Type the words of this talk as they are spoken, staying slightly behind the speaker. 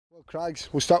Well, Craigs,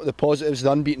 we'll start with the positives.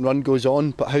 The unbeaten run goes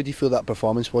on, but how do you feel that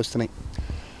performance was tonight?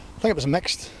 I think it was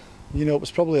mixed. You know, it was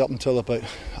probably up until about,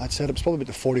 I'd said it was probably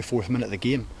about the 44th minute of the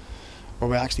game where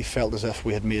we actually felt as if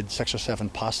we had made 6 or 7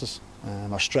 passes.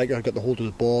 Our striker got the hold of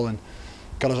the ball and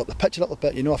got us up the pitch a little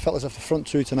bit. You know, I felt as if the front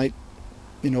two tonight,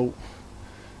 you know,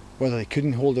 whether they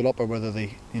couldn't hold it up or whether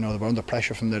they, you know, they were under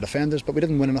pressure from their defenders, but we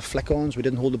didn't win enough flick-ons, we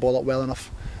didn't hold the ball up well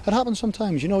enough. It happens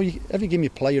sometimes, you know, every game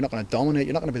you play you're not going to dominate,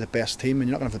 you're not going to be the best team and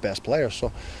you're not going to have the best players,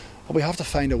 so but we have to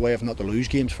find a way of not to lose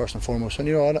games first and foremost. And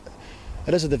you know,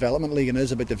 it is a development league and it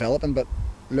is about developing, but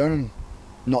learning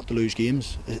not to lose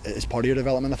games is part of your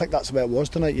development. I think that's the way it was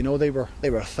tonight. You know, they were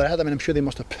a threat. I mean, I'm sure they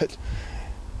must have put,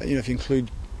 you know, if you include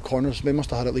corners, they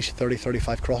must have had at least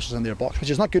 30-35 crosses in their box,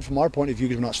 which is not good from our point of view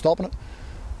because we're not stopping it.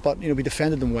 But you know, we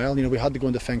defended them well. You know, we had to go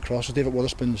and defend crosses. David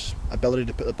Witherspoon's ability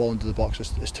to put the ball into the box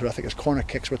is terrific. His corner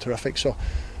kicks were terrific. So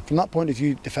from that point of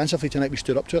view, defensively tonight we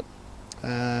stood up to it.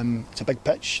 It's a big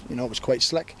pitch. You know, it was quite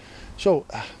slick. So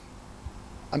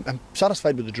I'm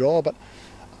satisfied with the draw, but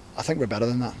I think we're better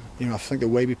than that. You know, I think the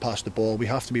way we pass the ball, we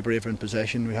have to be braver in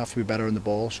possession. We have to be better in the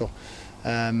ball. So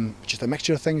just a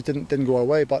mixture of things didn't go our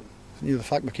way, but. You know, the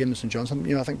fact we came to St Johnstone,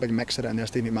 you know, I think Big Mick said it in there,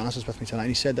 Steve McManus is with me tonight, and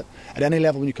he said that at any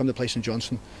level when you come to play St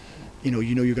Johnstone, you know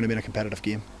you're going to be in a competitive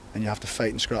game and you have to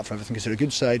fight and scrap for everything because they're a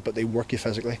good side but they work you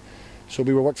physically. So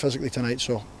we were worked physically tonight,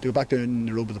 so to go back down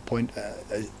the road with a point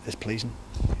is pleasing.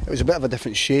 It was a bit of a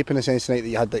different shape in a sense tonight that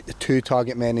you had like the 2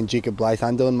 target men in Jacob Blythe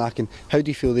and Dylan Mackin. How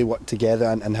do you feel they worked together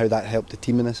and how that helped the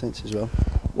team in a sense as well?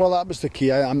 Well, that was the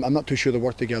key. I'm not too sure they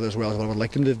worked together as well as I would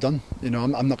like them to have done. You know,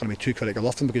 I'm not going to be too critical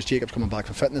of them because Jacob's coming back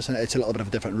from fitness and it's a little bit of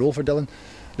a different role for Dylan.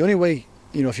 The only way,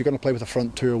 you know, if you're going to play with a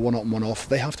front 2 or 1 up and 1 off,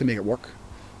 they have to make it work.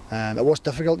 It was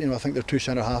difficult, you know. I think their 2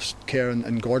 centre halves, Kerr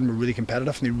and Gordon, were really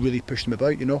competitive and they really pushed them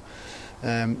about, you know.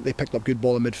 They picked up good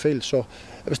ball in midfield, so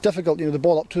it was difficult. You know, the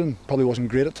ball up to them probably wasn't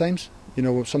great at times. You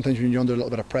know, sometimes when you're under a little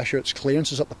bit of pressure, its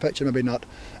clearances up the pitch are maybe not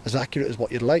as accurate as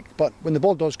what you'd like. But when the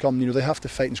ball does come, you know, they have to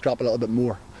fight and scrap a little bit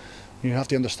more. You have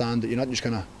to understand that you're not just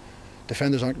going to,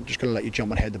 defenders aren't just going to let you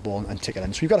jump and head the ball and take it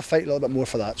in. So you've got to fight a little bit more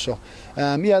for that. So,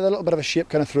 yeah, a little bit of a shape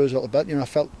kind of threw us a little bit. You know, I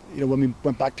felt, you know, when we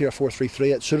went back to our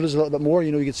 4-3-3, it suited us a little bit more.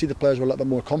 You know, you could see the players were a little bit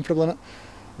more comfortable in it.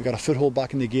 We got a foothold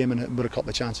back in the game and with a couple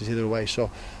of chances either way.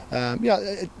 So,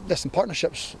 yeah, listen,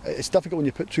 partnerships, it's difficult when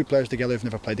you put 2 players together who've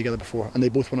never played together before and they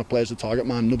both want to play as the target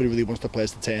man. Nobody really wants to play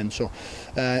as the 10. So,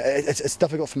 it's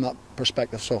difficult from that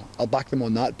perspective. So, I'll back them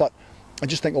on that. But I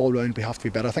just think all round we have to be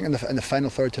better. I think in the final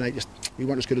third tonight, we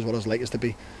weren't as good as what I was like us to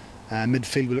be.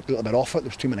 Midfield, we looked a little bit off it. There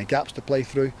was too many gaps to play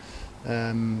through.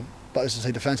 But as I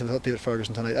say, defensively, I thought David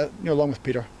Ferguson tonight, you know, along with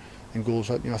Peter in goals,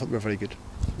 you know, I thought we were very good.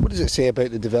 What does it say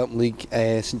about the Development League?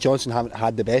 St Johnstone haven't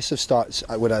had the best of starts,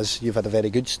 whereas you've had a very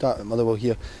good start at Motherwell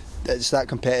here. It's that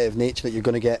competitive nature that you're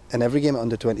going to get in every game at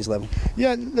under 20s level.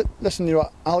 Yeah, listen, you know,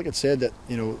 Alec had said that,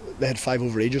 you know, they had 5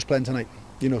 overagers playing tonight.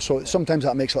 You know, so sometimes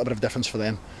that makes a little bit of difference for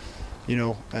them. You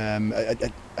know,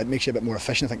 it makes you a bit more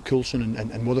efficient. I think Coulson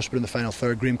and Witherspoon in the final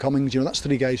third, Graham Cummings, you know, that's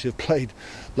 3 guys who've played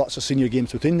lots of senior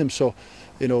games between them. So,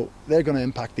 you know, they're going to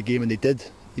impact the game, and they did.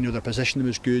 You know, their positioning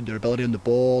was good, their ability on the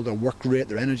ball, their work rate,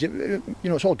 their energy, you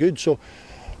know, it's all good. So,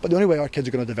 but the only way our kids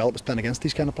are going to develop is playing against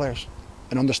these kind of players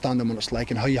and understanding what it's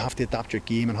like and how you have to adapt your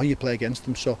game and how you play against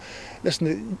them. So,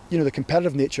 listen, you know, the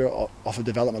competitive nature of a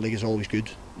development league is always good.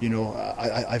 You know,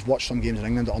 I've watched some games in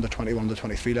England at under 21, under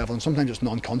 23 level, and sometimes it's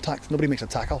non-contact. Nobody makes a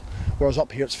tackle. Whereas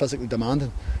up here, it's physically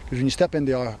demanding. Because when you step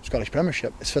into our Scottish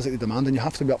Premiership, it's physically demanding. You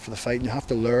have to be up for the fight, and you have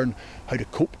to learn how to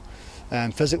cope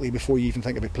physically before you even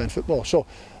think about playing football. So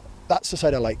that's the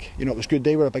side I like. You know, it was good.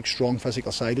 They were a big, strong,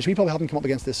 physical side, which we probably haven't come up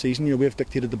against this season. You know, we've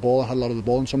dictated the ball and had a lot of the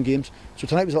ball in some games. So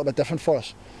tonight was a little bit different for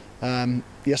us.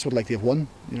 Yes, we'd like to have won.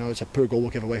 You know, it's a poor goal we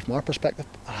give away from our perspective.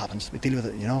 It happens. We deal with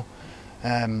it, you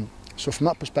know. So from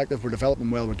that perspective, we're developing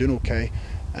well. We're doing okay.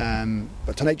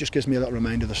 But tonight just gives me a little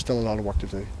reminder there's still a lot of work to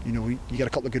do. You know, you get a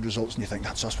couple of good results and you think,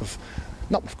 that's us.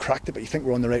 We've cracked it, but you think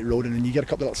we're on the right road, and then you get a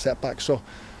couple of little setbacks. So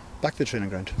back to the training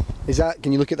ground.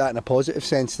 Can you look at that in a positive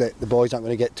sense, that the boys aren't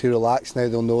going to get too relaxed now?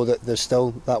 They'll know that there's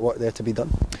still that work there to be done.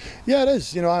 Yeah, it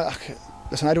is. You know,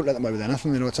 listen, I don't let them away with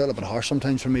anything. You know, it's a little bit harsh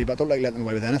sometimes for me, but I don't like letting them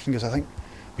away with anything because I think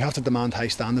we have to demand high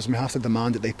standards and we have to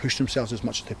demand that they push themselves as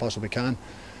much as they possibly can.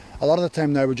 A lot of the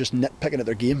time now we're just nitpicking at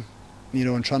their game, you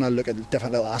know, and trying to look at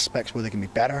different little aspects where they can be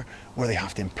better, where they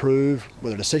have to improve, where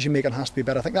their decision making has to be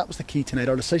better. I think that was the key tonight.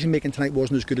 Our decision making tonight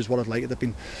wasn't as good as what I'd like it to have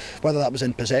been, whether that was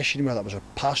in possession, whether that was a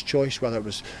pass choice, whether it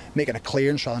was making a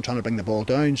clearance rather than trying to bring the ball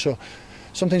down. So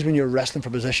sometimes when you're wrestling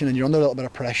for position and you're under a little bit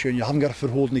of pressure and you haven't got a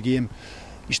foothold in the game,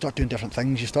 you start doing different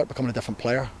things, you start becoming a different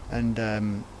player, and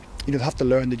you know, they have to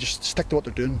learn to just stick to what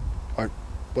they're doing or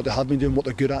what they have been doing, what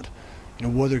they're good at, you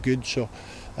know, where they're good. So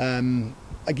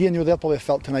Again, they'll probably have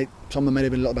felt tonight some of them might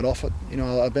have been a little bit off it.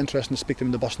 It'd be interesting to speak to them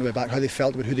in the bus on the way back, how they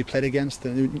felt about who they played against,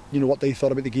 and what they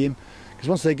thought about the game. Because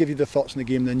once they give you their thoughts on the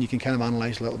game, then you can kind of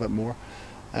analyse a little bit more.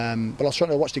 But I'll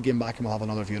certainly watch the game back and we'll have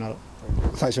another view on it.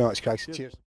 Thanks very much, Craig. Cheers.